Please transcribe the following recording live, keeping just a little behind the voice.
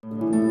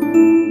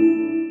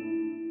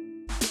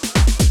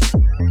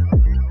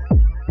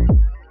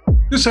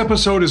This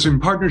episode is in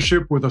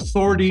partnership with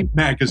Authority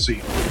Magazine.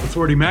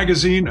 Authority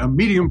Magazine, a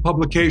Medium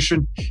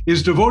publication,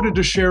 is devoted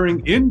to sharing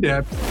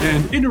in-depth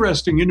and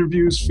interesting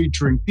interviews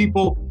featuring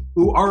people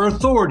who are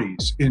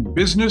authorities in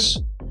business,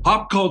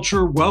 pop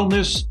culture,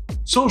 wellness,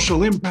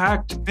 social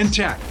impact, and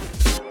tech.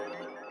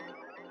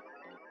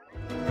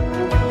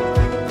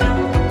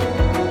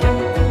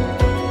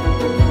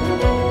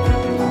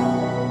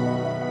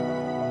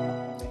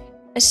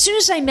 As soon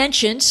as I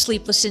mentioned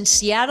Sleepless in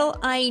Seattle,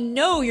 I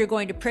know you're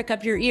going to prick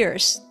up your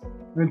ears.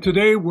 And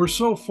today we're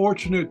so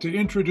fortunate to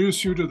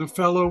introduce you to the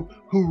fellow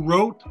who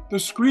wrote the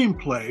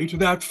screenplay to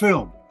that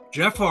film,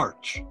 Jeff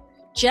Arch.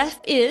 Jeff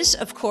is,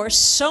 of course,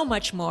 so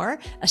much more,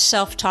 a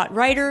self-taught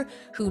writer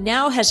who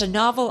now has a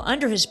novel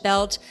under his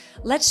belt.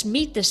 Let's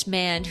meet this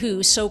man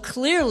who so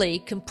clearly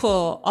can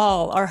pull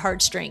all our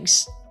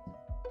heartstrings.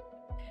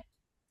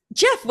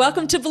 Jeff,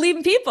 welcome to Believe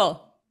in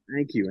People.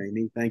 Thank you,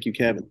 Amy. Thank you,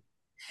 Kevin.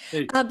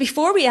 Hey.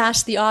 Before we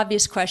ask the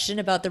obvious question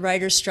about the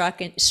writer's strike,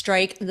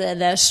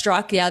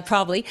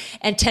 probably,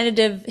 and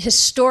tentative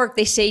historic,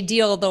 they say,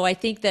 deal, though I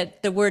think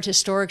that the word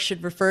historic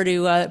should refer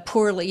to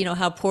poorly,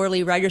 how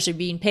poorly writers are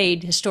being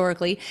paid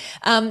historically.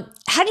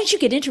 How did you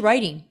get into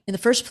writing in the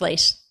first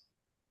place?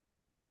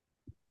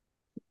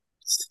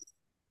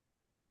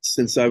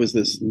 Since I was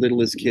the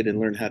littlest kid and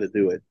learned how to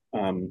do it.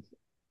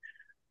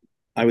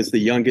 I was the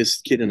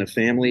youngest kid in a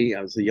family.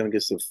 I was the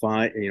youngest of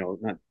five,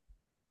 not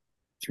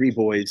three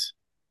boys.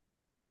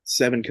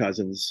 7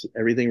 cousins,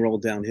 everything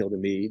rolled downhill to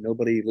me.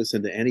 Nobody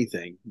listened to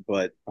anything,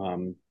 but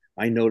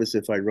I noticed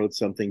if I wrote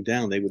something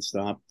down, they would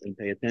stop and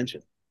pay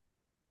attention.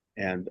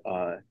 And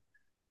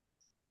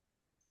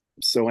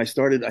so I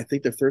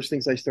think the first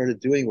things I started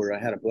doing were I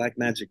had a black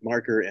magic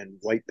marker and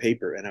white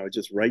paper, and I would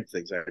just write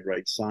things. I would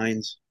write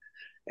signs.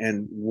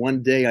 And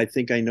one day I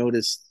think I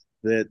noticed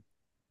that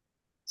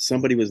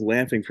somebody was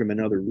laughing from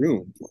another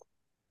room.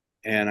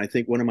 And I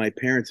think one of my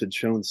parents had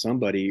shown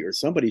somebody, or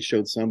somebody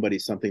showed somebody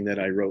something that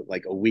I wrote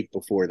like a week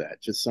before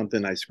that, just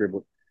something I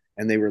scribbled,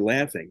 and they were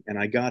laughing. And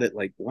I got it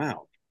like,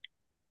 wow,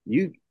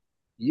 you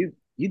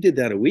did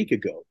that a week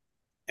ago.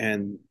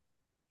 And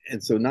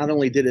so not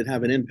only did it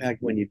have an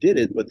impact when you did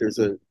it, but this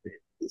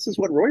is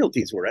what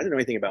royalties were. I didn't know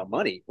anything about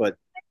money, but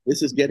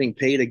this is getting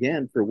paid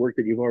again for work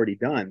that you've already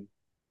done.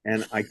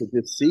 And I could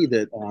just see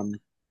that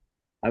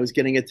I was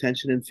getting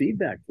attention and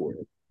feedback for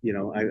it.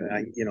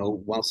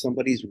 While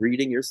somebody's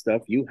reading your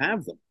stuff, you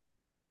have them.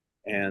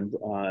 And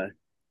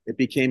it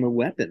became a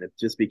weapon. It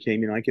just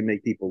became, I can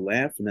make people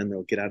laugh, and then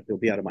they'll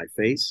be out of my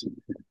face.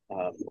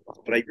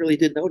 But I really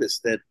did notice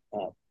that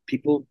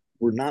people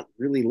were not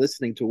really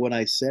listening to what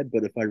I said,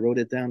 but if I wrote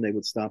it down, they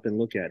would stop and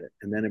look at it,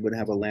 and then it would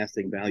have a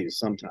lasting value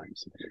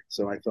sometimes.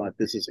 So I thought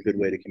this is a good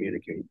way to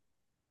communicate.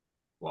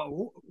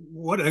 Well,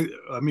 what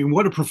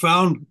a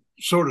profound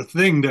sort of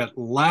thing that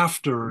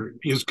laughter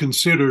is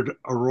considered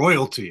a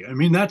royalty. I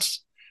mean,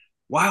 that's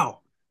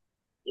wow.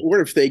 Or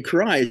if they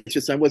cry, it's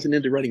just I wasn't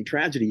into writing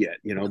tragedy yet,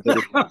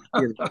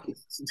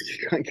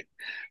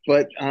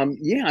 But,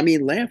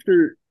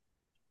 laughter,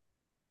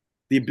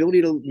 the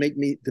ability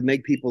to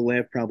make people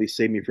laugh probably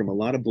saved me from a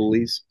lot of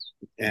bullies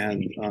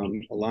and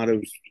a lot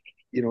of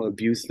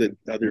abuse that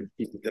other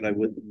people that I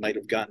might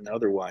have gotten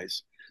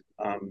otherwise.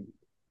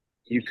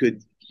 You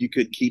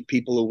could keep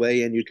people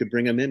away, and you could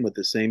bring them in with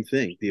the same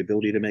thing, the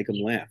ability to make them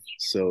laugh.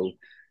 So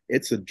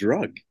it's a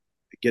drug.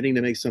 Getting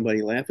to make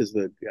somebody laugh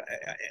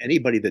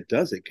anybody that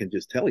does it can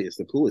just tell you it's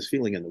the coolest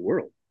feeling in the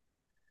world.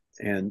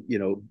 And,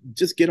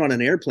 just get on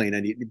an airplane,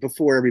 and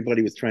before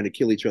everybody was trying to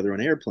kill each other on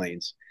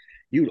airplanes,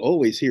 you'd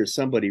always hear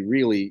somebody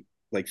really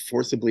like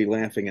forcibly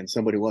laughing and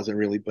somebody wasn't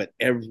really, but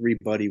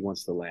everybody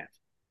wants to laugh.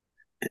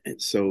 And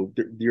so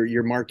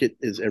your market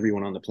is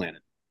everyone on the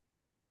planet.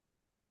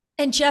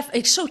 And Jeff,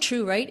 it's so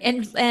true, right?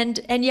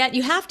 And yet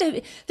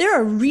there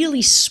are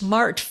really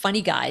smart,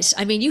 funny guys.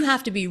 I mean, you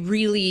have to be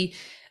really,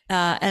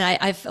 and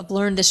I've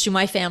learned this through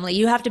my family,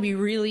 you have to be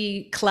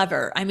really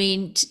clever. I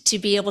mean, to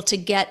be able to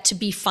get to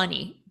be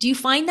funny. Do you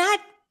find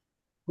that?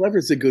 Clever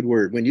is a good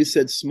word. When you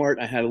said smart,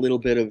 I had a little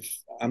bit of,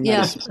 I'm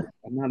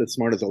not as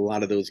smart as a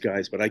lot of those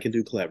guys, but I can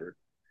do clever.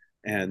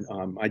 And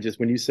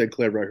when you said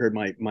clever, I heard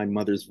my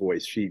mother's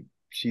voice.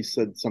 She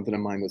said something of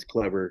mine was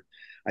clever.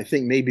 I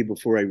think maybe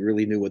before I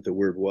really knew what the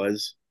word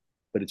was,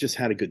 but it just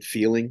had a good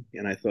feeling.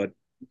 And I thought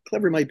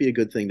clever might be a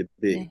good thing to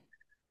be,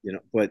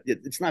 but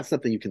it's not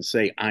something you can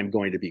say, I'm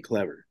going to be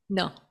clever.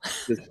 No,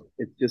 it's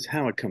just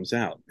how it comes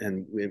out.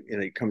 And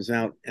it comes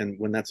out. And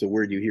when that's a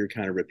word you hear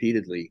kind of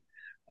repeatedly,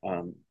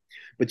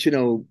 but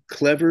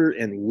clever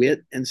and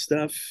wit and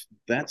stuff,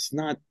 that's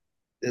not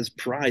as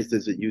prized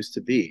as it used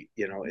to be.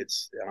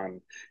 It's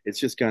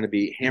just going to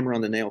be hammer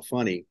on the nail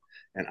funny.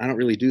 And I don't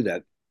really do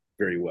that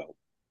very well.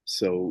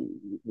 So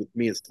with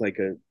me, it's like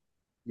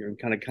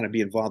kind of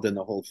be involved in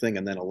the whole thing,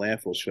 and then a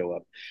laugh will show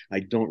up. I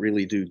don't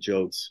really do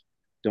jokes.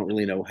 Don't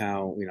really know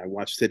how. I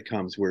watch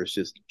sitcoms where it's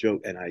just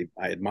joke, and I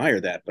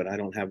admire that, but I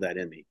don't have that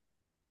in me.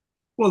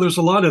 Well, there's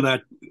a lot of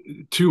that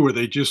too, where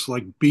they just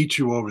like beat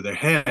you over the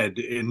head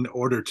in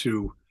order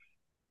to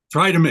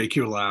try to make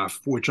you laugh,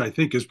 which I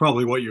think is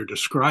probably what you're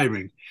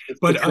describing.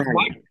 But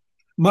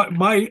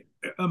my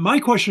my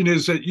question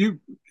is that you,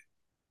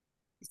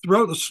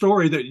 throughout the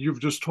story that you've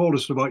just told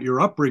us about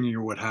your upbringing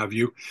or what have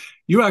you,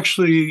 you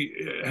actually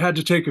had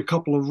to take a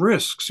couple of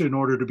risks in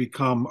order to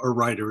become a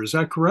writer. Is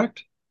that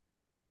correct?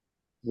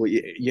 Well,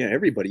 yeah,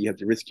 everybody. You have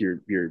to risk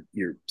your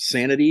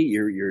sanity,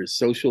 your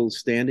social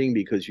standing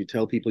because you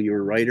tell people you're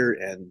a writer,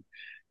 and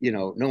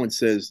no one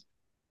says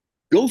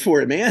go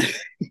for it, man.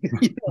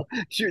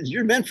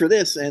 You're meant for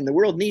this, and the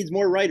world needs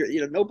more writers.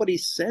 Nobody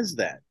says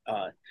that.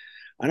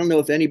 I don't know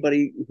if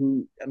anybody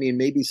who, I mean,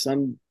 maybe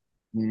some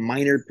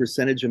minor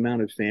percentage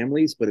amount of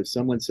families, but if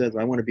someone says,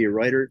 I want to be a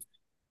writer,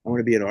 I want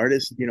to be an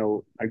artist,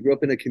 I grew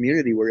up in a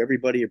community where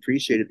everybody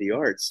appreciated the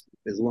arts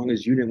as long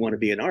as you didn't want to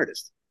be an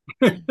artist.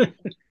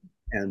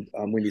 And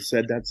when you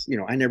said that's,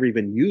 I never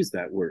even used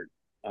that word.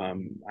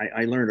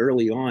 I learned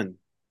early on,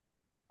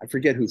 I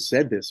forget who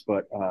said this,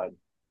 but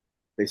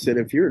they said,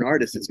 if you're an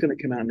artist, it's going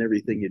to come out in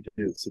everything you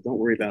do. So don't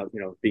worry about,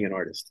 being an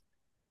artist.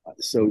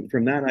 So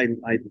from that,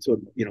 I took,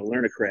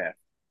 learn a craft.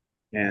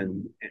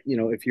 And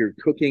if you're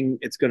cooking,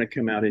 it's going to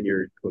come out in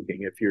your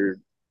cooking.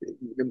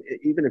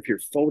 Even if you're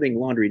folding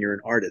laundry and you're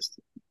an artist,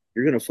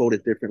 you're going to fold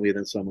it differently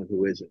than someone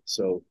who isn't.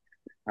 So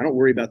I don't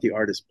worry about the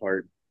artist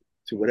part.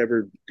 To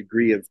whatever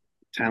degree of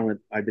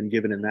talent I've been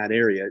given in that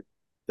area,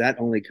 that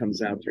only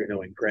comes out through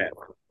knowing craft.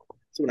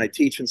 So when I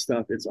teach and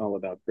stuff, it's all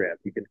about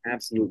craft. You can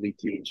absolutely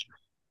teach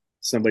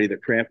somebody the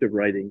craft of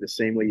writing the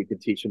same way you can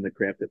teach them the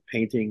craft of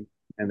painting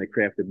and the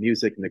craft of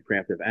music and the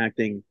craft of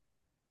acting.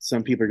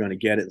 Some people are going to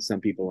get it and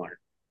some people aren't.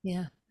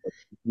 Yeah.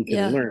 You can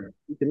Yeah. learn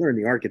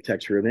the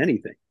architecture of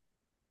anything,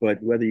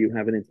 but whether you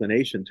have an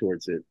inclination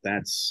towards it,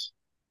 that's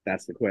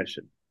the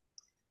question.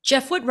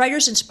 Jeff, what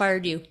writers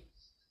inspired you?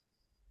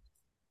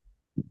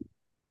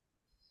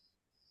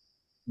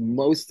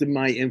 Most of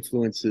my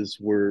influences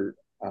were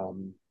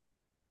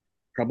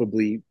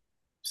probably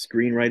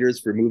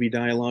screenwriters for movie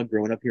dialogue.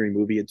 Growing up hearing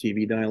movie and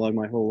TV dialogue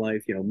my whole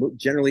life,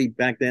 generally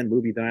back then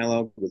movie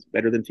dialogue was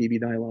better than TV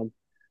dialogue.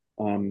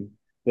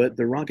 But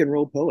the rock and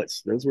roll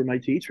poets, those were my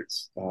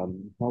teachers.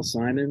 Paul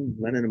Simon,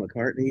 Lennon and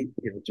McCartney,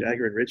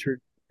 Jagger and Richard,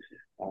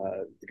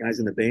 the guys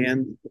in the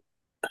band,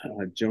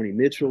 Joni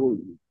Mitchell.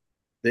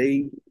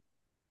 They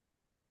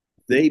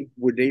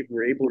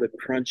were able to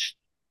crunch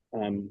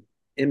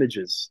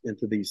images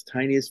into these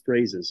tiniest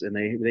phrases, and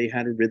they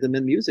had a rhythm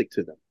and music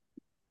to them.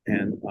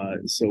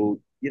 And so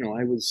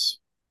I was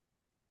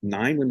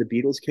 9 when the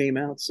Beatles came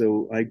out,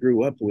 so I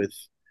grew up with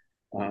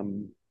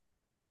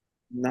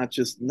not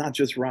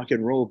just rock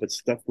and roll, but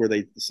stuff where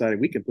they decided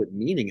we can put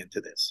meaning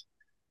into this.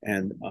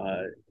 And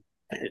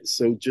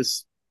so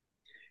just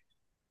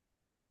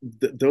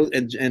those,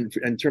 and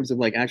in terms of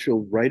like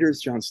actual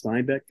writers, John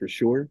Steinbeck for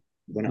sure.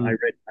 When I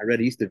read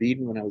East of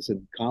Eden when I was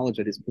in college,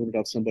 I just put it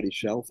off somebody's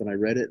shelf and I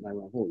read it and I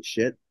went, holy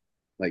shit,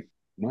 like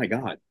my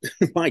God,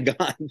 my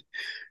God.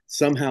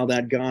 Somehow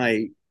that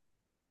guy,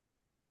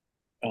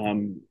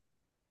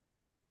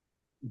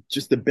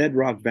 just the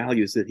bedrock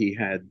values that he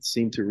had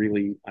seemed to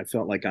really, I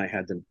felt like I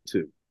had them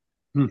too.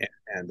 Hmm.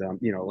 And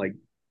like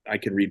I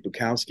can read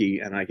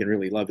Bukowski and I can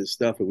really love his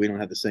stuff, but we don't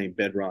have the same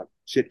bedrock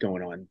shit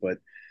going on. But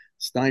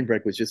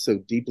Steinbeck was just so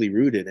deeply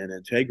rooted in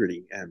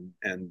integrity and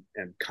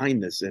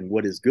kindness and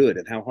what is good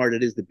and how hard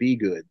it is to be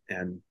good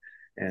and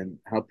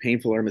how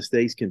painful our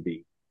mistakes can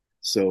be.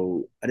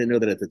 So I didn't know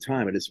that at the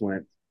time. I just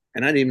went,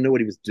 and I didn't even know what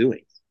he was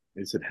doing.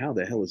 I said, how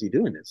the hell is he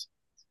doing this?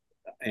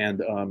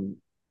 And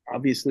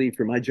obviously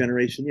for my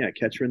generation, yeah,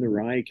 Catcher in the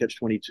Rye, Catch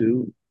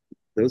 22,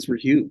 those were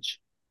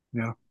huge.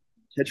 Yeah.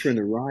 Catcher in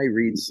the Rye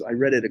reads, I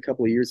read it a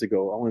couple of years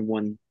ago, all in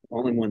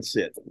one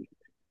sit.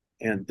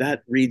 And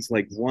that reads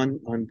like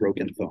one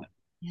unbroken thought.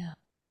 Yeah.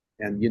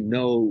 And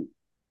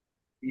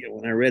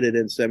when I read it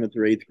in 7th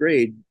or 8th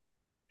grade,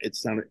 it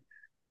sounded,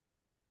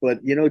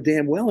 but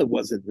damn well it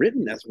wasn't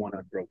written as one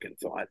unbroken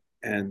thought.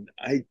 And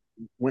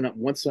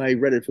once I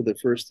read it for the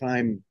first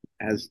time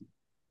as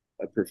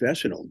a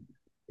professional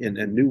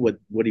and knew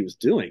what he was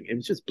doing, it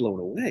was just blown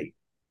away.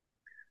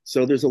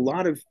 So there's a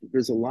lot of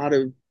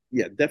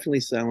yeah, definitely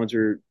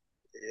Salinger.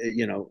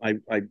 I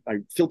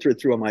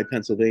filtered through all my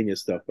Pennsylvania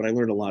stuff, but I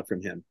learned a lot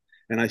from him,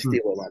 and I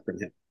steal a lot from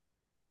him.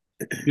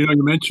 You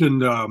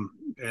mentioned,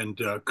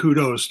 and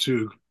kudos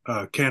to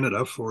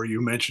Canada for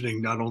you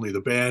mentioning not only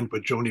the band,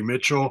 but Joni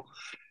Mitchell.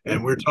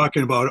 And we're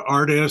talking about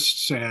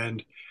artists.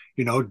 And,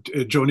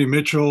 Joni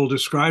Mitchell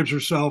describes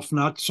herself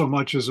not so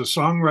much as a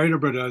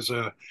songwriter, but as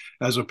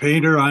a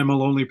painter. I'm a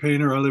lonely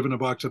painter. I live in a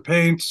box of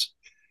paints,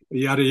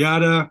 yada,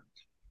 yada.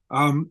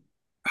 Um,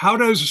 how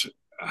does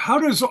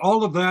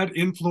all of that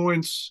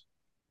influence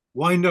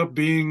wind up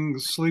being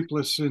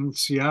Sleepless in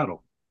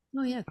Seattle?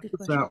 Oh, yeah. Good How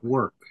does question. that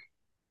work?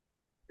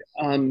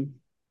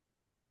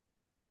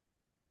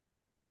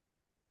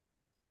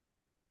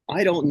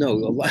 I don't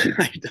know.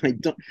 I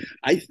don't.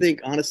 I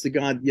think, honest to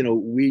God,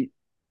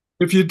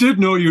 If you did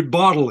know, you'd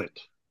bottle it.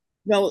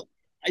 well,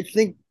 I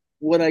think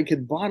what I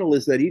could bottle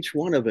is that each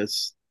one of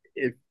us,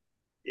 if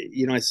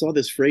I saw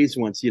this phrase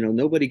once,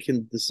 nobody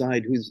can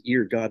decide whose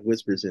ear God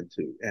whispers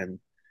into, and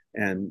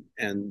and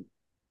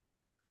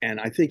and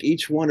I think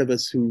each one of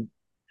us who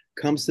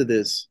comes to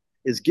this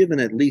is given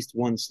at least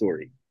one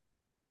story.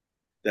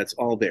 That's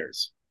all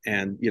theirs.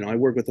 And, you know, I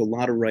work with a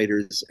lot of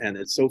writers, and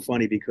it's so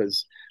funny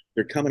because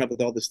they're coming up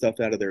with all this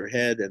stuff out of their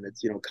head, and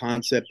it's, you know,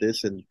 concept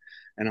this, and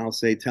I'll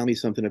say, tell me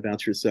something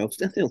about yourself.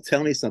 Then they'll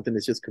tell me something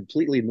that's just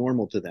completely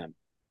normal to them.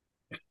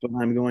 But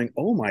I'm going,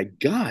 oh my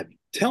God,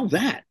 tell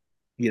that,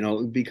 you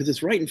know, because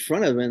it's right in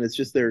front of them. And it's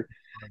just there.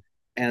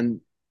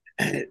 And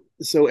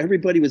so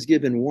everybody was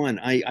given one.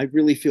 I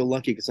really feel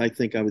lucky because I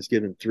think I was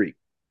given three.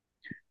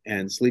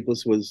 And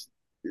Sleepless was,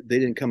 they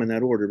didn't come in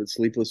that order, but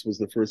Sleepless was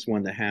the first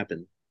one to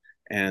happen.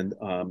 And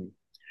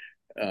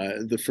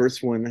the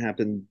first one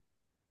happened,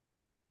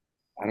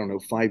 I don't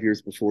know, 5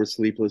 years before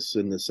Sleepless,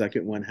 and the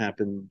second one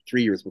happened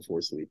 3 years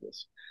before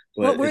Sleepless.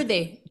 But What were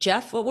they,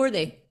 Jeff? What were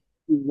they?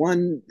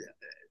 one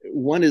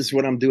one is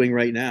what I'm doing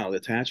right now,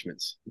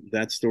 Attachments.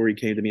 That story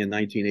came to me in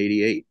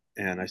 1988,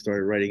 and I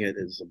started writing it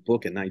as a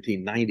book in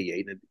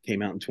 1998, and it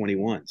came out in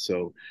 21.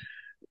 So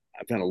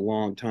I've had a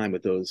long time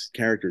with those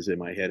characters in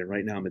my head, and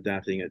right now I'm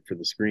adapting it for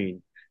the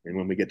screen. And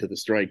when we get to the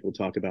strike, we'll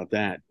talk about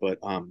that. But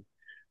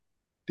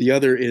the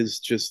other is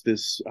just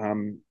this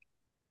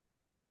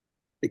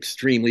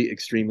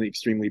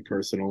extremely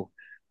personal,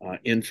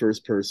 in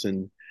first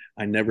person.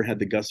 I never had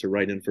the guts to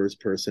write in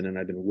first person, and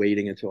I've been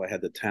waiting until I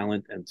had the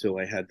talent, until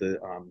I had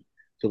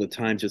till the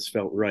time just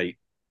felt right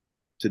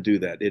to do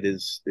that. It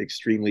is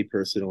extremely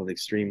personal and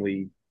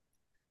extremely.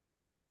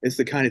 It's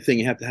the kind of thing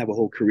you have to have a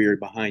whole career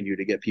behind you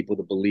to get people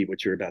to believe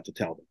what you're about to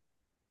tell them.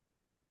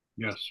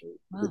 Yes.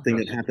 The thing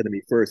that happened to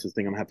me first is the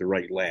thing I'm gonna have to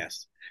write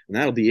last, and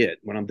that'll be it.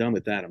 When I'm done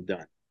with that, I'm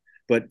done.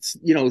 But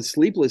you know,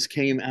 Sleepless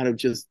came out of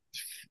just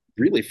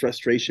really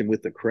frustration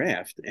with the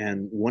craft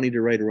and wanting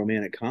to write a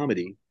romantic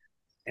comedy,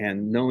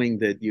 and knowing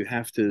that you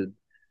have to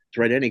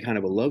write any kind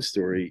of a love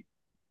story,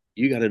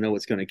 you got to know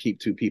what's going to keep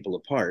two people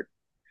apart.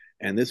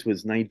 And this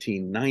was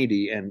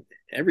 1990, and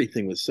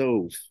everything was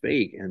so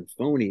fake and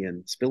phony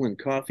and spilling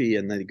coffee,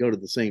 and then they go to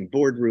the same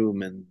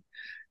boardroom, and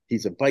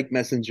he's a bike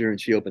messenger, and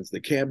she opens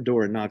the cab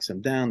door and knocks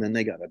him down. Then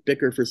they got a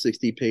bicker for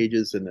 60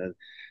 pages, and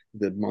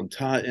the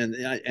montage,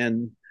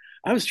 and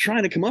I was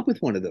trying to come up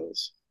with one of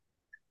those,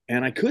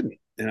 and I couldn't.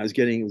 And I was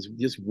getting, it was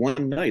just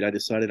one night I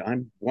decided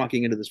I'm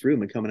walking into this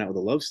room and coming out with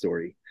a love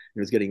story. And it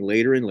was getting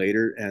later and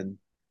later. And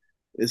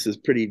this is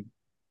pretty,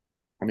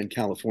 I'm in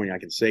California, I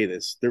can say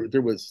this.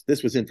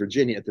 This was in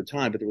Virginia at the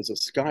time, but there was a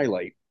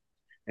skylight,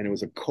 and it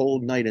was a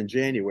cold night in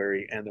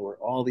January, and there were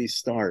all these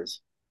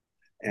stars.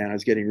 And I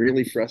was getting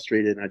really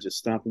frustrated, and I just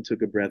stopped and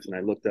took a breath, and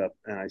I looked up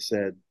and I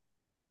said,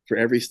 for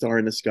every star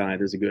in the sky,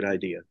 there's a good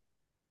idea.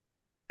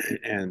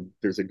 And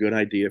there's a good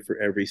idea for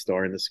every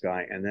star in the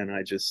sky. And then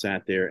I just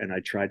sat there and I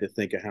tried to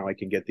think of how I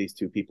can get these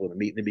two people to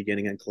meet in the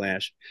beginning and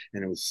clash.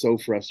 And it was so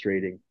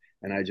frustrating.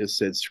 And I just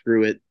said,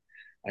 screw it.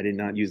 I did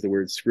not use the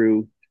word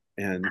screw.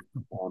 And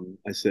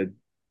I said,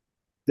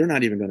 they're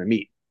not even going to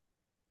meet.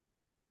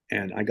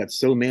 And I got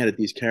so mad at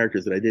these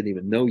characters that I didn't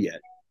even know yet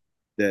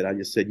that I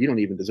just said, you don't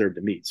even deserve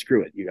to meet.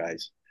 Screw it, you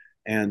guys.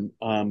 And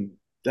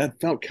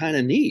that felt kind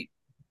of neat.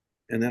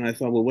 And then I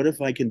thought, well, what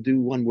if I can do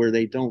one where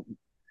they don't?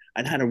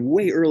 I'd had a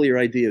way earlier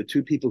idea of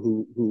two people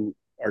who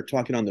are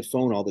talking on the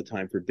phone all the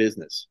time for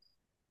business,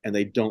 and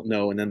they don't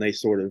know, and then they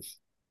sort of,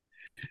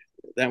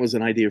 that was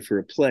an idea for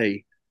a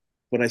play.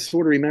 But I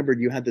sort of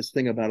remembered you had this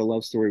thing about a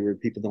love story where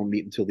people don't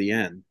meet until the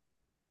end.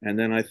 And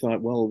then I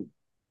thought, well,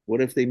 what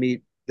if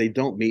they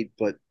don't meet,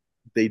 but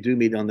they do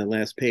meet on the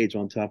last page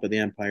on top of the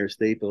Empire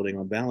State Building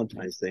on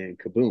Valentine's Day, and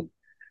kaboom.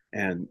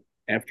 And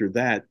after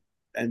that,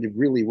 and it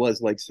really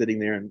was like sitting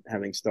there and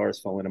having stars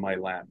fall into my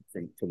lap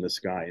from the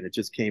sky, and it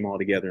just came all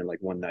together in like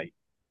one night.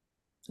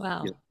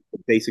 Wow. You know,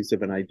 the basics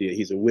of an idea.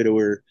 He's a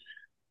widower.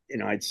 You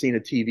know, I'd seen a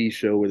TV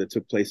show where it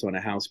took place on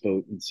a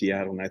houseboat in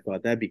Seattle, and I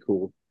thought that'd be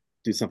cool,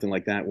 do something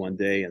like that one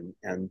day.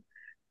 And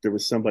there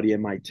was somebody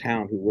in my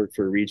town who worked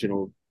for a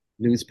regional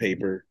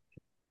newspaper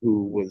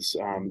who was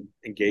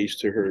engaged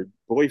to her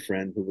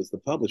boyfriend, who was the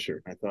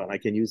publisher. I thought I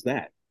can use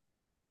that.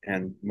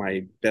 And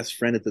my best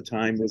friend at the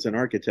time was an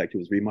architect who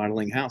was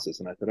remodeling houses.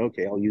 And I thought,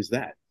 okay, I'll use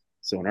that.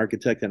 So an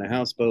architect and a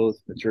houseboat,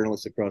 a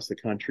journalist across the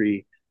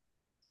country.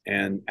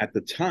 And at the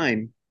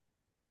time,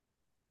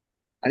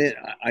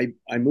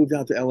 I moved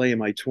out to LA in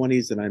my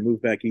 20s, and I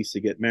moved back east to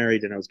get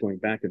married, and I was going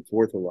back and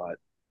forth a lot.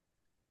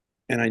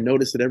 And I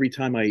noticed that every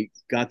time I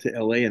got to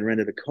LA and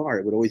rented a car,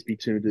 it would always be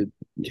tuned to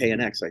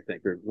KNX, I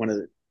think, or one of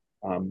the,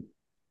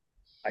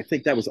 I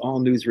think that was all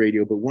news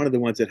radio, but one of the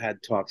ones that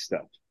had talk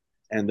stuff.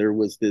 And there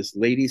was this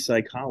lady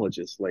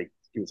psychologist, like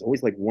it was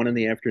always like 1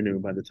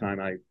 PM by the time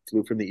I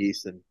flew from the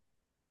East.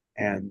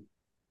 And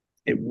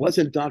it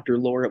wasn't Dr.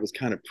 Laura, it was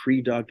kind of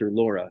pre-Dr.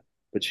 Laura,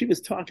 but she was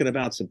talking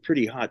about some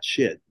pretty hot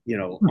shit, you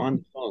know, on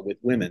the phone with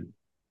women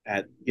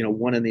at, you know,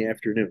 1 PM.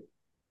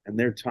 And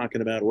they're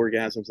talking about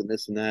orgasms and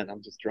this and that. And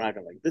I'm just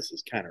driving like, this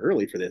is kind of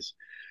early for this.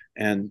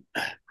 And,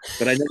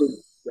 but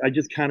I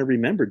just kind of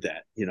remembered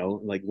that, you know,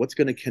 like what's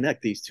going to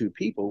connect these two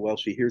people? Well,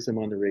 she hears him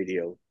on the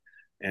radio,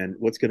 and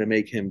what's going to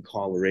make him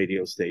call a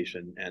radio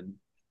station. And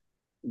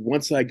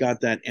once I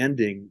got that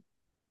ending,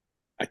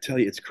 I tell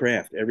you, it's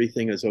craft.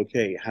 Everything is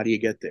okay. How do you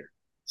get there?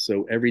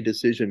 So every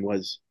decision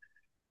was,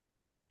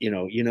 you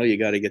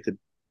got to get to,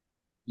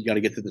 you got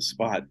to get to the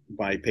spot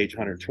by page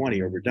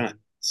 120 or we're done.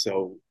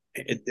 So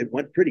it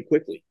went pretty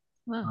quickly.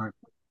 Wow. All right.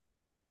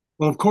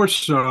 Well, of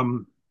course,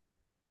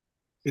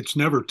 it's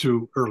never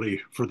too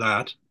early for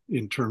that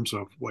in terms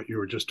of what you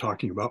were just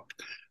talking about.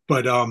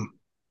 But I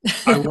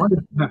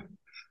wanted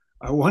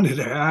I wanted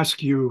to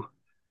ask you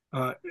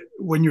uh,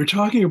 when you're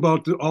talking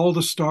about all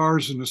the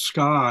stars in the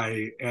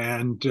sky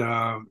and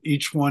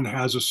each one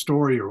has a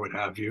story or what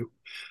have you.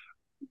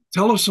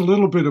 Tell us a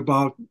little bit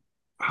about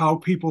how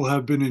people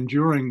have been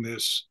enduring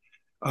this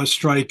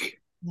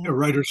strike, a Yeah.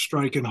 writer's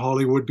strike in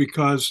Hollywood,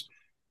 because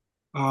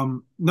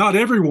not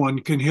everyone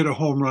can hit a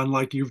home run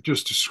like you've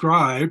just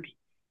described.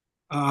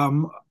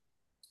 Um,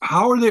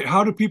 how are they?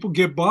 How do people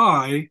get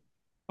by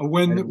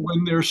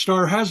when their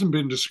star hasn't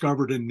been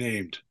discovered and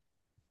named?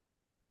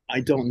 I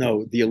don't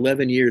know. The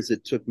 11 years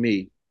it took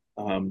me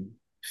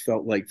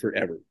felt like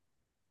forever.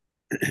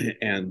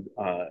 And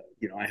I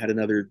had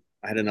another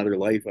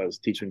life. I was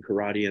teaching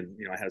karate, and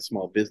I had a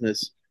small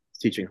business. I was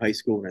teaching high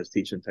school, and I was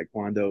teaching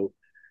taekwondo,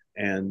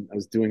 and I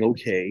was doing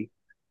okay.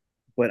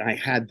 But I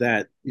had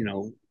that,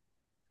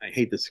 I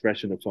hate the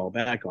expression to fall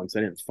back on, because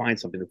I didn't find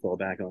something to fall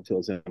back on until I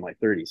was in my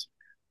 30s.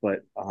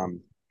 But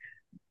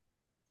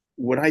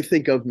what I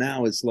think of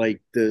now is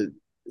like the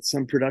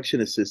some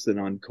production assistant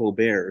on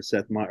Colbert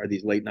or or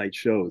these late night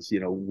shows,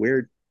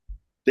 where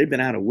they've been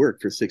out of work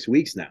for 6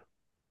 weeks now,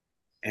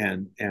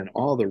 and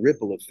all the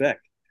ripple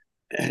effect.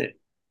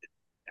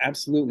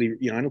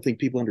 Absolutely, I don't think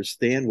people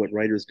understand what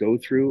writers go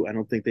through. I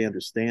don't think they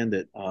understand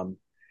that.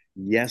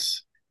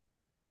 Yes,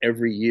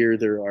 every year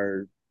there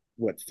are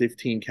what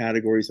 15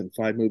 categories and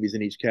 5 movies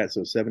in each cat,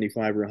 so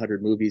 75 or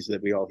 100 movies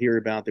that we all hear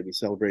about, that we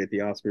celebrate at the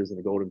Oscars and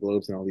the Golden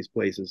Globes and all these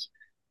places.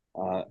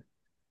 Uh,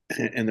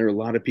 and there are a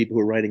lot of people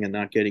who are writing and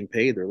not getting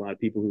paid. There are a lot of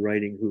people who are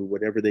writing who,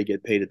 whatever they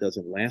get paid, it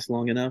doesn't last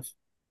long enough.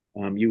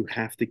 You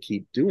have to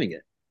keep doing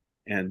it,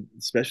 and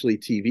especially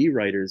TV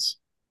writers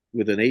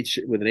with an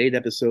eight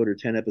episode or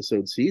 10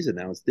 episode season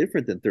now, it's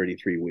different than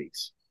 33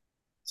 weeks.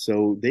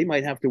 So they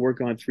might have to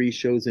work on 3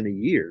 shows in a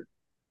year,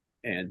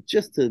 and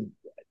just to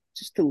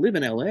live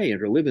in LA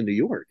or live in New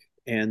York.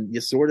 And you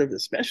sort of,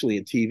 especially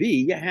in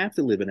TV, you have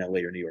to live in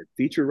LA or New York.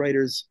 Feature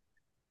writers,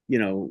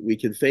 we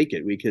can fake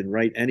it. We can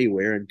write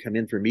anywhere and come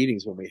in for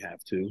meetings when we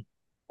have to.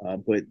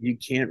 But you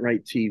can't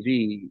write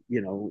TV,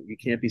 you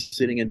can't be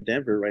sitting in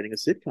Denver writing a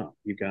sitcom.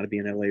 You've got to be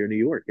in LA or New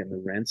York. And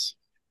the rents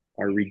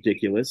are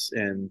ridiculous,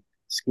 and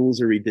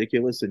schools are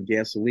ridiculous, and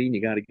gasoline,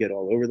 you got to get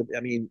all over I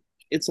mean,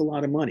 it's a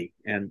lot of money.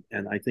 And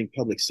I think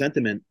public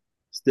sentiment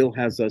still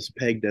has us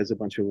pegged as a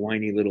bunch of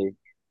whiny little,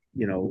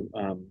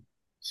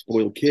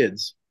 spoiled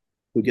kids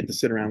who get to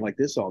sit around like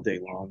this all day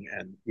long.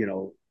 And,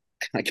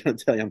 I gotta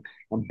tell you,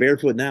 I'm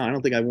barefoot now. I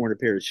don't think I've worn a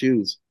pair of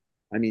shoes.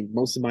 I mean,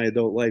 most of my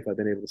adult life, I've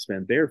been able to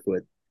spend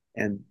barefoot.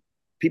 And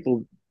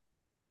people,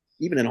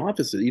 even in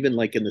offices, even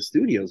like in the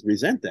studios,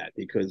 resent that,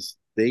 because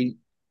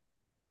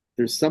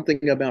there's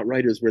something about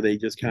writers where they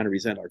just kind of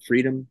resent our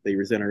freedom. They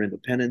resent our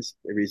independence.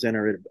 They resent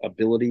our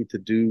ability to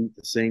do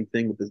the same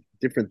thing with the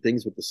different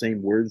things with the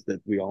same words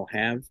that we all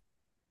have.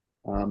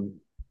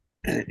 Um,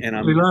 and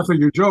They laugh at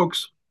your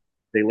jokes.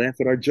 they laugh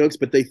at our jokes,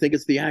 but they think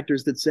it's the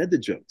actors that said the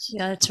jokes.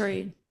 Yeah, that's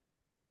right.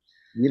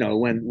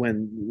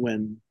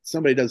 When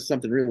somebody does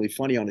something really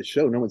funny on a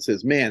show, no one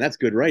says, "Man, that's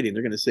good writing."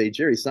 They're going to say,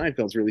 "Jerry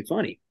Seinfeld's really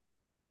funny."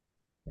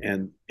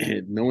 And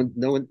no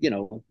one,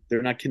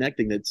 they're not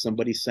connecting that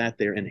somebody sat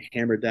there and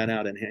hammered that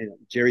out. And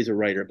Jerry's a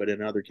writer, but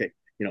in another case,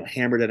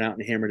 hammered it out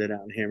and hammered it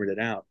out and hammered it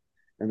out.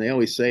 And they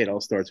always say it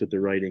all starts with the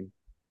writing,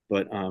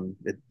 but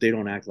they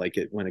don't act like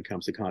it when it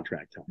comes to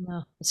contract time.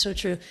 No, it's so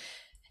true.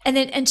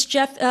 And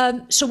Jeff,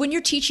 so when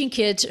you're teaching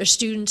kids or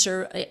students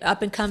or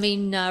up and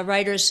coming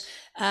writers,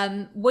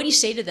 what do you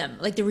say to them?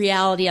 Like the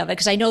reality of it?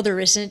 Because I know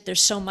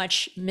there's so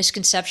much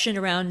misconception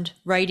around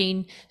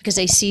writing because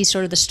they see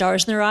sort of the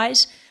stars in their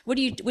eyes. What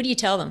do you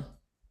tell them?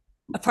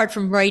 Apart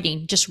from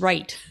writing, just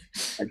write.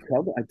 I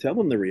tell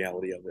them the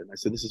reality of it. And I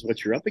said, this is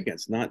what you're up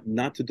against. Not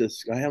to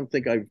I don't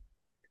think I've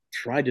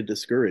tried to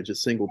discourage a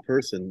single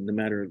person, no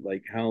matter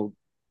like how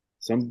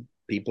some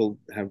people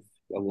have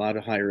a lot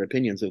of higher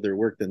opinions of their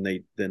work than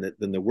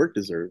the work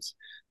deserves.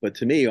 But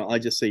to me, I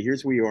just say,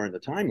 here's where you are in the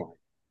timeline.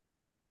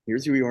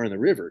 Here's where you are in the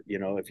river.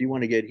 If you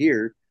want to get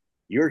here,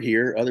 you're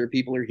here. Other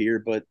people are here.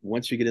 But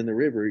once you get in the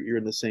river, you're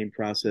in the same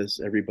process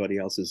everybody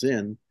else is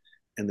in.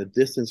 And the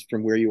distance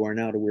from where you are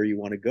now to where you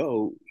want to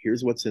go,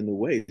 here's what's in the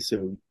way.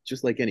 So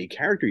just like any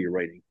character you're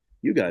writing,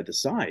 you got to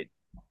decide,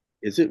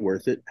 is it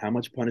worth it? How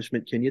much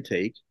punishment can you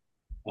take?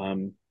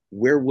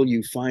 Where will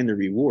you find the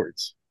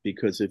rewards?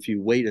 Because if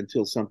you wait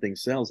until something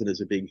sells and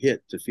is a big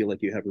hit to feel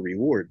like you have a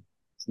reward,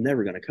 it's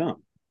never going to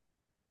come.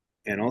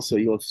 And also,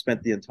 you'll have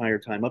spent the entire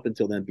time up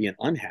until then being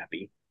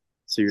unhappy.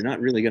 So you're not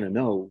really going to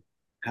know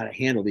how to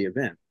handle the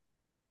event.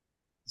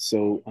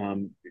 So,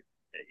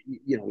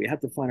 we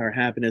have to find our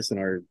happiness and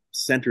our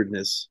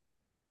centeredness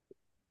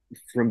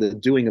from the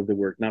doing of the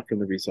work, not from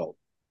the result.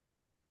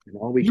 And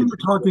all we You were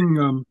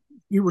talking,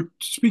 you were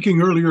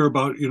speaking earlier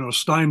about,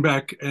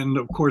 Steinbeck and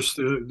of course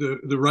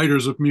the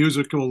writers of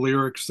musical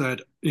lyrics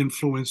that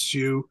influenced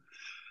you.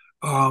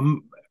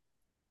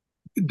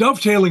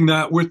 dovetailing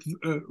that with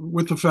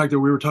the fact that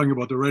we were talking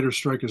about the writer's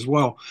strike as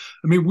well.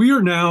 I mean, we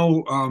are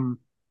now,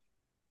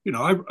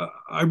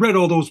 I read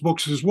all those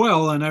books as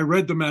well, and I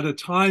read them at a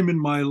time in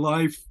my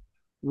life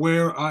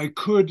where I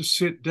could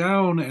sit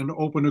down and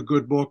open a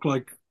good book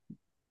like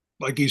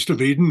East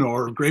of Eden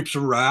or Grapes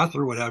of Wrath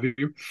or what have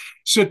you,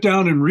 sit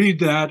down and read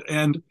that,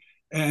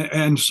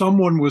 and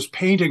someone was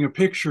painting a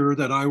picture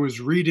that I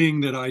was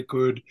reading, that I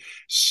could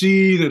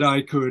see, that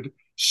I could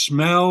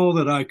smell,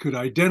 that I could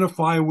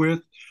identify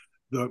with.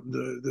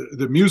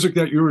 The music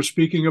that you were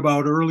speaking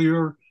about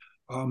earlier,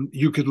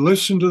 you could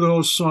listen to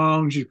those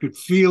songs, you could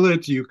feel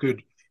it, you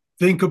could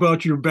think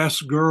about your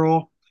best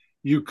girl,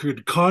 you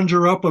could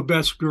conjure up a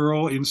best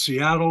girl in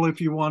Seattle if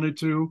you wanted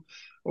to,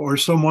 or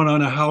someone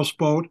on a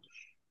houseboat.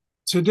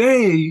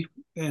 Today,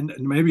 and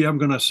maybe I'm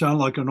going to sound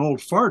like an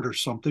old fart or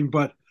something,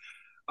 but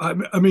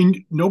I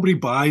mean, nobody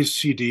buys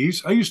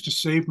CDs. I used to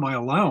save my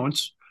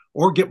allowance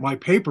or get my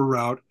paper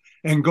route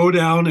and go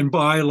down and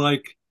buy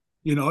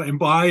and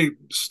buy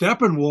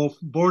Steppenwolf,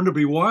 Born to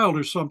Be Wild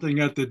or something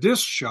at the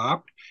disc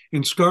shop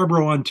in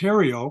Scarborough,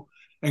 Ontario,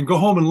 and go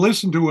home and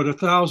listen to it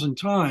 1,000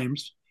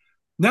 times.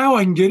 Now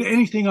I can get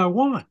anything I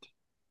want.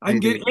 I can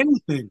get Anything.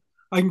 anything.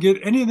 I can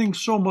get anything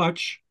so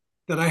much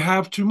that I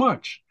have too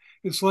much.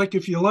 It's like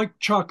if you like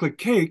chocolate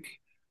cake,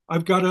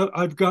 I've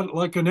got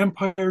like an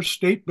Empire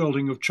State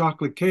Building of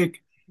chocolate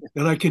cake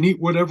that I can eat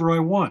whatever I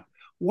want.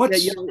 Yeah,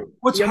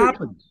 What's the other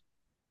happened?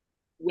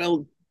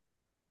 well,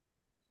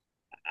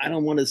 I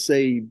don't want to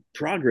say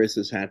progress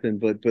has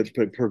happened, but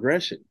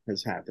progression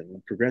has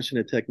happened. Progression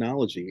of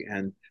technology,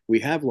 and we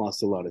have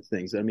lost a lot of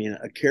things. I mean,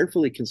 a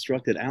carefully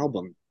constructed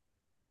album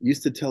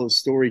used to tell a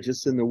story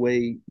just in the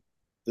way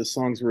the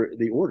songs were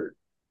the order,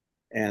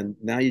 and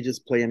now you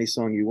just play any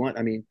song you want.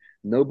 I mean,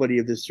 nobody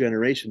of this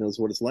generation knows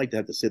what it's like to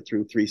have to sit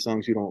through three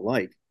songs you don't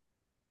like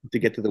to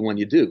get to the one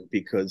you do,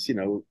 because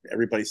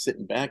everybody's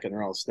sitting back and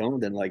they're all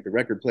stoned, and like the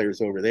record player's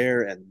over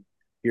there, and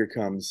here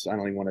comes, I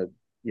don't even want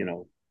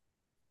to,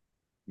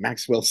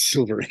 Maxwell's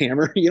Silver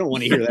Hammer. You don't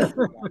want to hear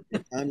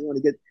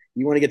that.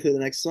 You want to get to the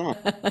next song.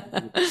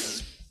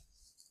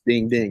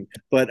 Ding ding.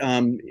 But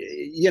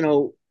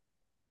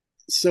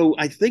so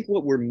I think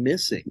what we're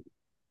missing,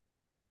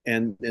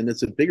 and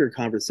it's a bigger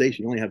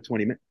conversation, you only have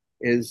 20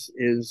 minutes,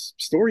 is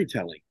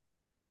storytelling.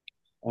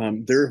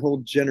 There are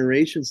whole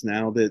generations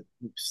now that,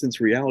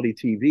 since reality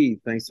TV,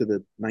 thanks to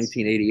the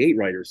 1988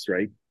 writers'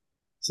 strike,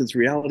 since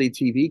reality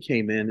TV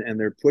came in, and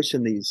they're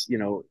pushing these,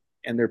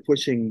 and they're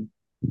pushing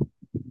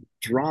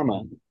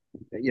drama,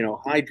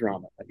 high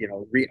drama,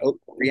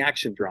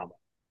 reaction drama.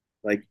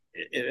 Like,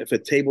 if a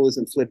table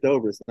isn't flipped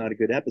over, it's not a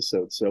good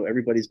episode. So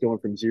everybody's going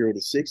from 0 to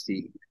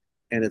 60,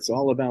 and it's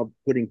all about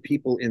putting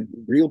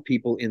real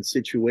people in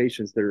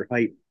situations that are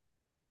heightened.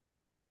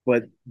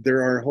 But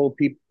there are whole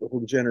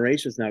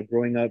generations now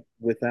growing up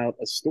without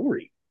a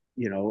story,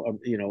 a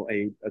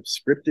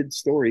scripted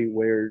story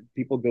where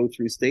people go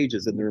through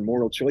stages and there are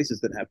moral choices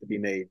that have to be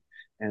made,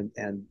 and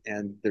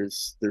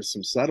there's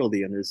some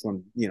subtlety, and there's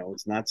some,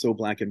 it's not so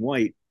black and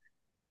white,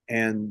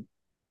 and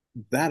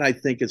that, I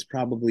think, is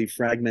probably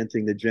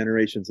fragmenting the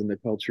generations in the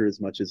culture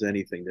as much as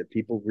anything. That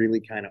people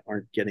really kind of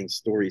aren't getting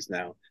stories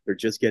now; they're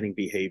just getting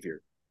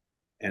behavior,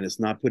 and it's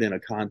not put in a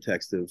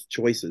context of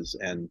choices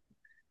and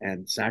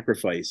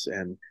sacrifice,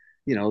 and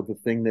the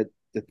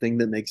thing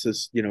that makes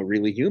us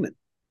really human,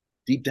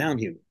 deep down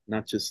human,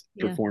 not just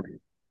Yeah. performing.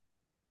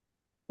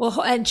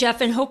 Well, and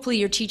Jeff, and hopefully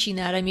you're teaching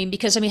that. I mean,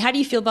 because I mean, how do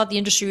you feel about the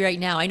industry right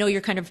now? I know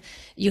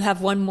you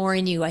have one more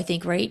in you, I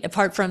think, right?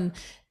 Apart from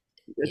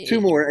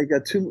Two more. I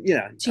got two.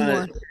 Yeah, two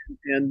more.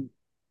 and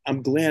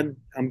I'm glad.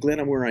 I'm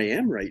where I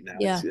am right now.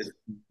 Yeah. It's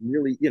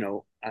really,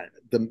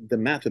 the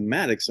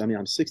mathematics. I mean,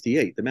 I'm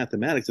 68. The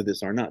mathematics of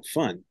this are not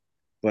fun,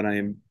 but I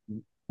am,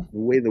 the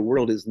way the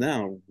world is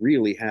now,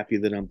 really happy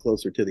that I'm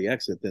closer to the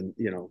exit than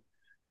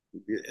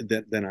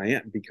I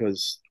am,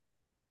 because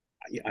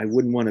I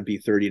wouldn't want to be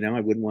 30 now.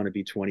 I wouldn't want to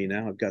be 20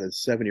 now. I've got a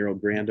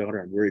 7-year-old granddaughter.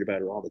 I'm worried about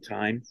her all the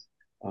time.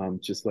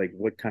 Just like,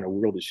 what kind of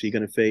world is she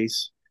going to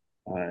face?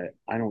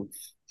 I don't.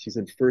 She's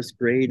in first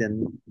grade,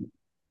 and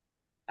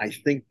I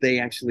think they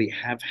actually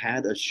have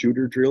had a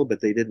shooter drill,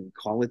 but they didn't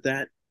call it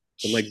that.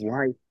 But like,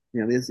 why?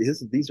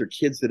 These are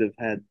kids that have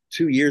had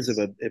 2 years of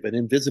an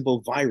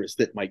invisible virus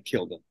that might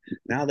kill them.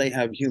 Now they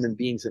have human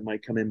beings that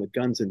might come in with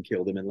guns and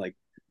kill them. And like,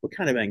 what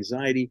kind of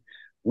anxiety?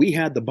 We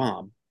had the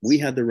bomb. We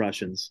had the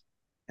Russians.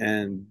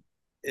 And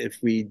if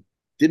we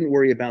didn't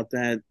worry about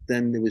that,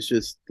 then it was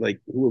just like,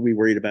 who were we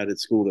worried about at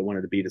school that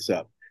wanted to beat us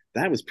up?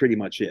 That was pretty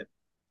much it.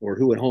 Or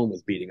who at home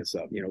was beating us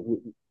up,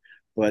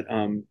 But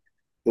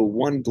the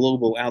one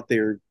global out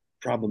there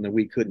problem that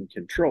we couldn't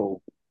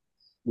control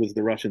was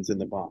the Russians and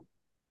the bomb.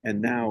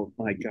 And now,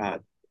 my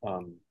God,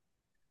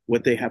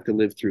 what they have to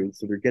live through.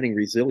 So they're getting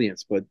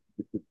resilience, but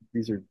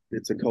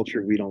it's a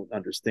culture we don't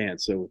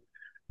understand. So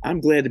I'm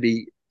glad to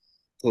be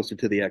closer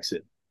to the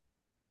exit,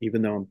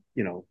 even though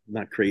I'm,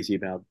 not crazy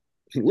about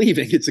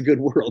leaving. It's a good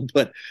world,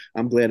 but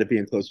I'm glad at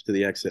being closer to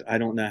the exit. I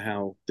don't know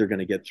how they're going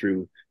to get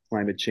through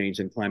climate change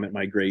and climate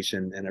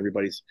migration, and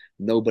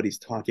nobody's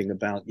talking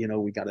about,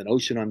 we got an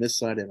ocean on this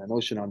side and an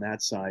ocean on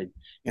that side,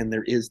 and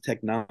there is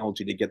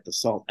technology to get the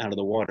salt out of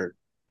the water,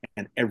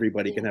 and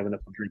everybody can have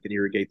enough to drink and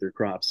irrigate their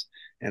crops.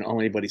 And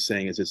all anybody's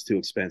saying is it's too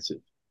expensive.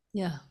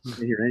 Yeah. I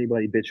didn't hear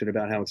anybody bitching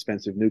about how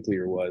expensive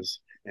nuclear was,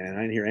 and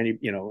I didn't hear any,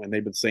 and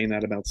they've been saying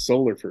that about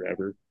solar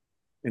forever,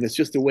 and it's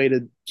just a way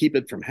to keep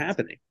it from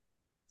happening.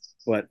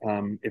 But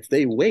if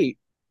they wait,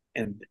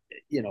 and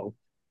it'll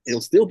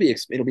be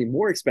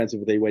more expensive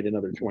if they wait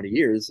another 20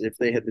 years. If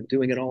they had been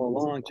doing it all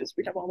along,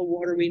 we have all the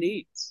water we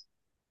need.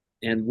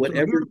 And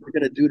whatever we're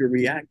going to do to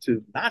react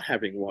to not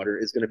having water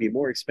is going to be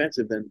more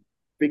expensive than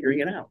figuring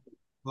it out.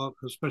 Well,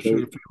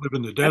 especially if you live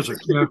in the desert.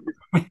 Yeah.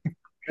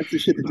 That's the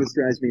shit that just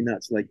drives me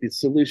nuts. Like, the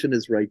solution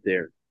is right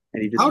there.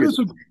 And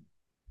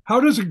how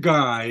does a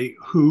guy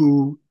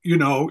who,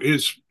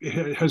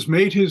 has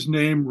made his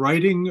name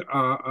writing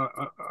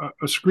a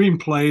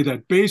screenplay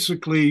that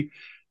basically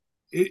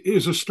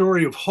is a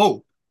story of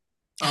hope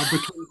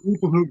between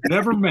people who've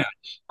never met.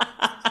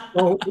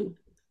 So,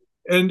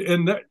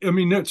 and that, I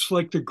mean, that's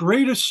like the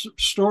greatest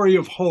story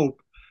of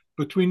hope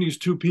between these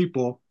two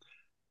people.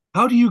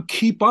 How do you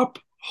keep up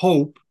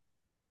hope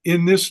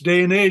in this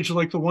day and age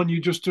like the one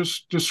you just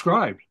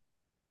described?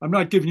 I'm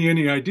not giving you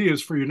any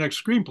ideas for your next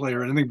screenplay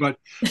or anything, but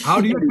how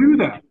do you do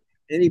that?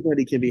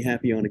 Anybody can be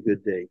happy on a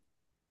good day,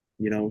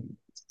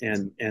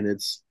 and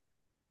it's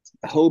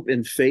hope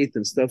and faith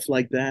and stuff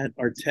like that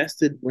are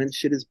tested when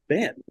shit is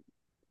bad.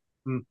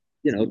 I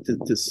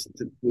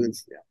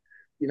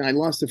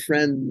lost a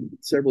friend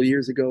several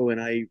years ago,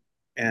 and I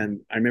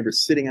remember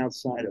sitting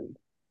outside of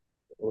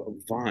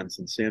Vaughn's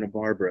in Santa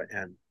Barbara,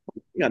 and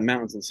you got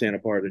mountains in Santa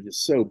Barbara,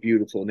 just so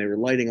beautiful, and they were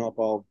lighting up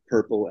all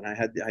purple, and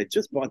I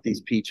just bought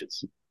these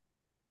peaches,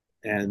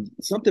 and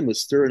something was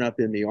stirring up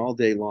in me all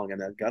day long,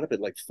 and I got up at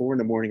like 4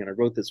 a.m, and I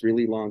wrote this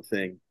really long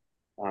thing.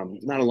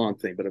 Not a long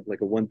thing, but like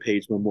a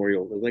 1-page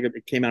memorial.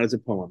 It came out as a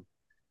poem.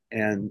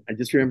 And I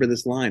just remember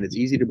this line: it's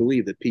easy to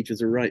believe that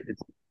peaches are ripe.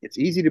 It's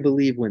easy to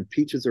believe when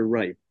peaches are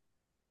ripe.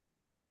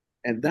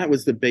 And that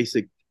was the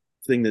basic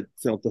thing that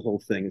felt the whole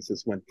thing. It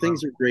says, when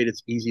things are great,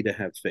 it's easy to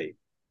have faith.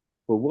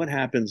 But what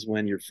happens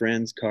when your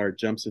friend's car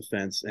jumps a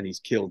fence and he's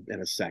killed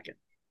in a second?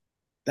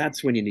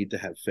 That's when you need to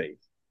have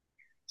faith.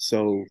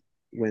 So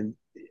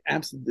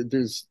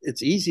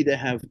it's easy to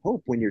have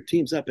hope when your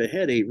team's up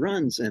ahead 8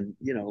 runs, and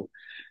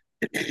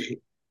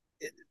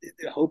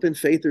hope and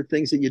faith are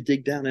things that you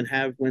dig down and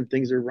have when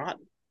things are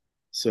rotten.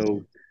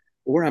 So,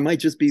 or I might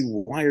just be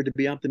wired to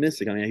be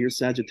optimistic. I mean, I hear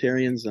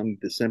Sagittarians. I'm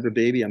December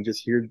baby. I'm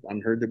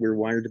heard that we're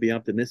wired to be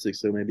optimistic.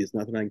 So maybe it's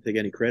nothing I can take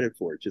any credit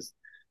for. It's just,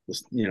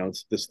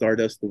 it's the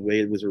stardust, the way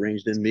it was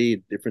arranged in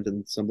me, different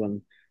than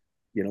someone,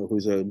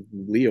 who's a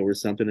Leo or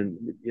something. And,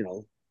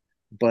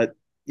 but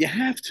you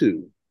have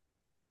to,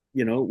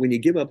 when you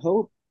give up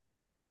hope,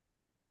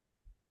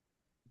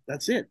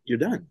 that's it. You're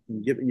done.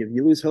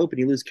 You lose hope and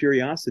you lose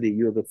curiosity.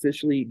 You have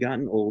officially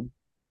gotten old,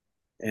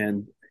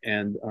 and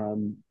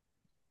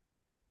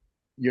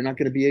you're not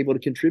going to be able to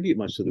contribute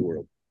much to the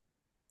world.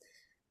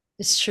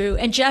 It's true.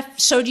 And Jeff,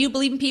 so do you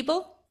believe in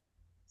people?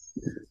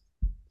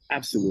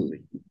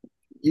 Absolutely.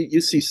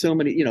 You see so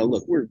many.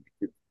 Look,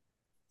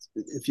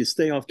 if you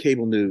stay off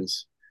cable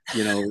news,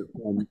 and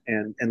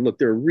look,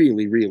 there are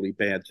really, really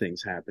bad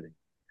things happening,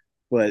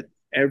 but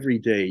every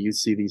day you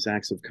see these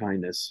acts of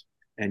kindness.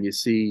 And you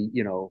see,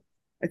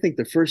 I think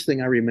the first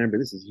thing I remember,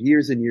 this is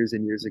years and years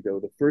and years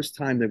ago, the first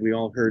time that we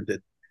all heard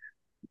that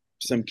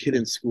some kid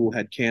in school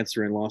had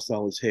cancer and lost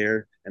all his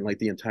hair, and like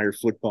the entire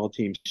football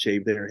team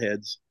shaved their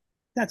heads.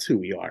 That's who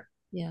we are.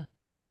 Yeah.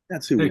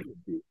 That's who we can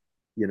be,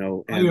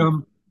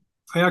 And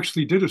I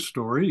actually did a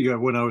story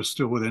when I was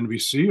still with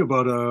NBC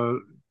about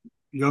a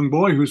young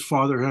boy whose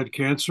father had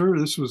cancer.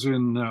 This was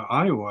in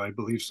Iowa, I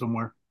believe,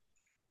 somewhere.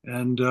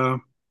 And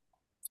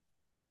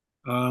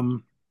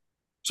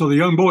so the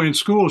young boy in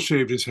school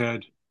shaved his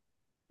head,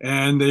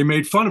 and they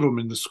made fun of him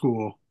in the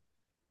school.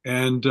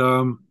 And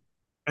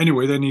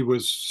anyway, then he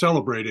was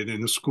celebrated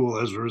in the school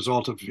as a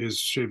result of his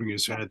shaving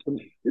his head.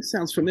 This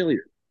sounds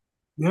familiar.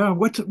 Yeah,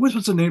 what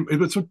was the name? I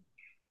think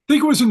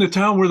it was in the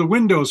town where the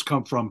windows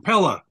come from.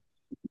 Pella,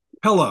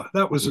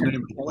 that was the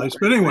name of the place.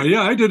 But anyway,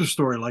 yeah, I did a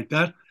story like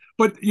that.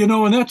 But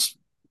and that's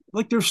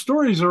like there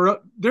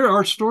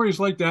are stories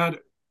like that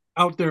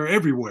out there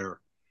everywhere.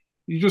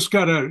 You just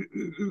gotta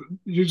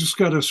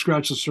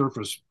scratch the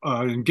surface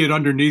and get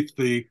underneath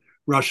the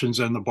Russians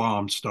and the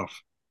bomb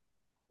stuff.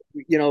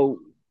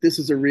 This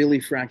is a really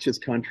fractious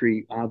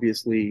country.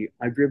 Obviously,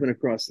 I've driven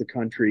across the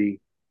country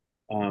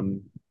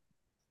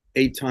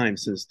 8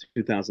 times since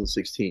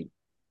 2016,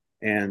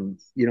 and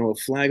a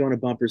flag on a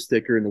bumper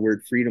sticker and the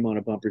word freedom on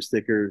a bumper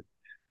sticker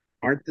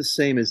aren't the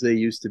same as they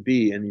used to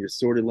be. And you're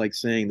sort of like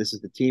saying, this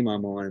is the team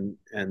I'm on,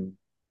 and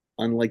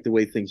unlike the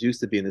way things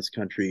used to be in this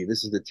country,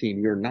 this is the team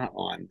you're not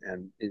on.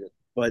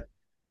 But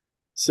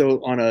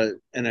so on a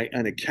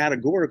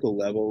categorical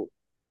level,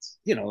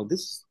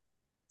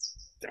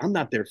 I'm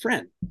not their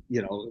friend,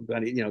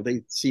 but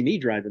they see me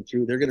driving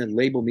through, they're going to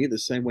label me the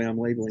same way I'm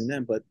labeling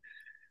them. But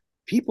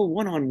people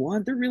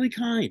one-on-one, they're really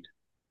kind.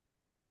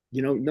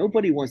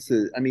 nobody wants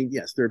to. I mean,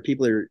 yes, there are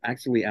people that are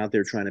actually out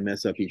there trying to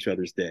mess up each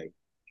other's day.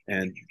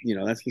 And,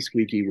 that's the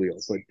squeaky wheel.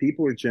 But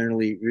people are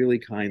generally really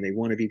kind. They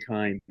want to be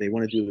kind. They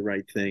want to do the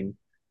right thing.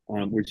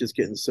 We're just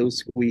getting so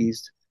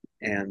squeezed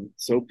and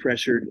so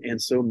pressured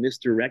and so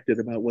misdirected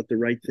about what the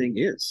right thing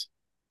is.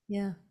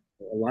 Yeah.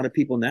 A lot of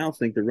people now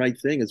think the right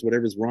thing is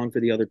whatever's wrong for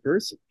the other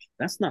person.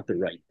 That's not the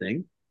right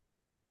thing.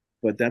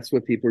 But that's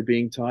what people are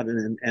being taught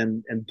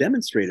and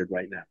demonstrated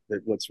right now,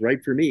 that what's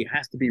right for me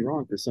has to be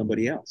wrong for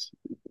somebody else.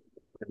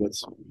 And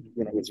what's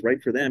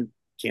right for them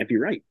can't be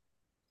right.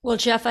 Well,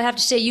 Jeff, I have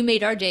to say you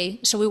made our day,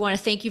 so we want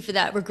to thank you for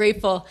that. We're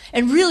grateful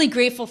and really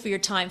grateful for your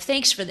time.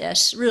 Thanks for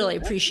this. Really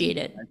appreciate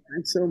it.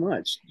 Thanks so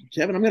much.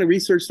 Kevin, I'm going to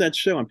research that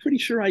show. I'm pretty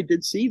sure I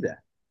did see that.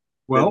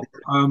 Well,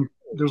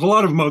 there's a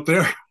lot of them out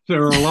there.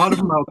 There are a lot of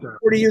them out there.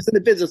 40 years in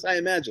the business, I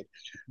imagine.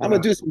 I'm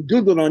going to do some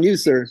Googling on you,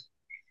 sir.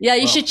 Yeah,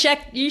 you should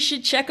check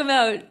them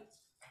out. I'm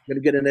going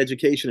to get an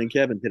education in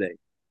Kevin today.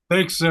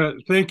 Thanks.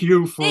 Thank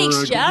you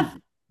for Jeff.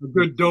 A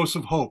good dose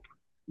of hope.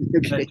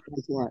 Okay,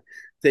 thanks a lot.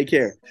 Take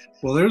care.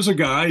 Well, there's a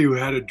guy who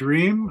had a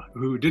dream,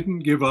 who didn't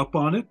give up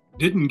on it,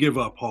 didn't give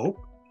up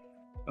hope.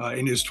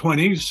 In his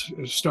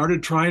 20s,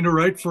 started trying to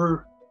write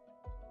for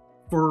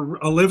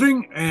a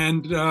living,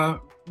 and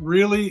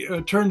really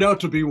turned out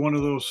to be one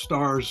of those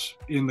stars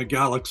in the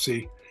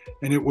galaxy.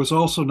 And it was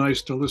also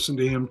nice to listen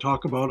to him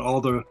talk about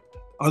all the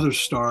other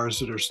stars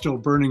that are still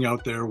burning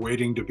out there,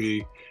 waiting to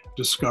be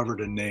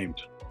discovered and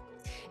named.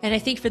 And I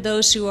think for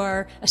those who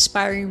are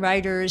aspiring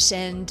writers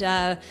and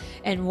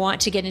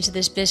want to get into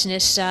this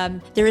business,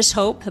 there is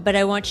hope. But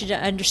I want you to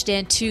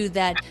understand too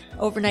that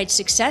overnight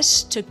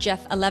success took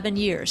Jeff 11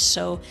 years.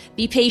 So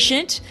be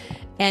patient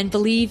and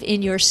believe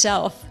in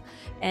yourself.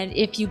 And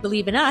if you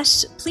believe in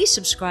us, please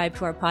subscribe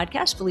to our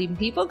podcast, Believe in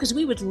People, because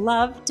we would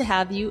love to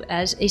have you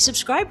as a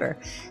subscriber.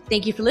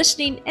 Thank you for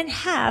listening and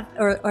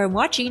or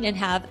watching, and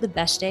have the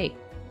best day.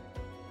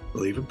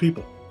 Believe in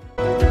people.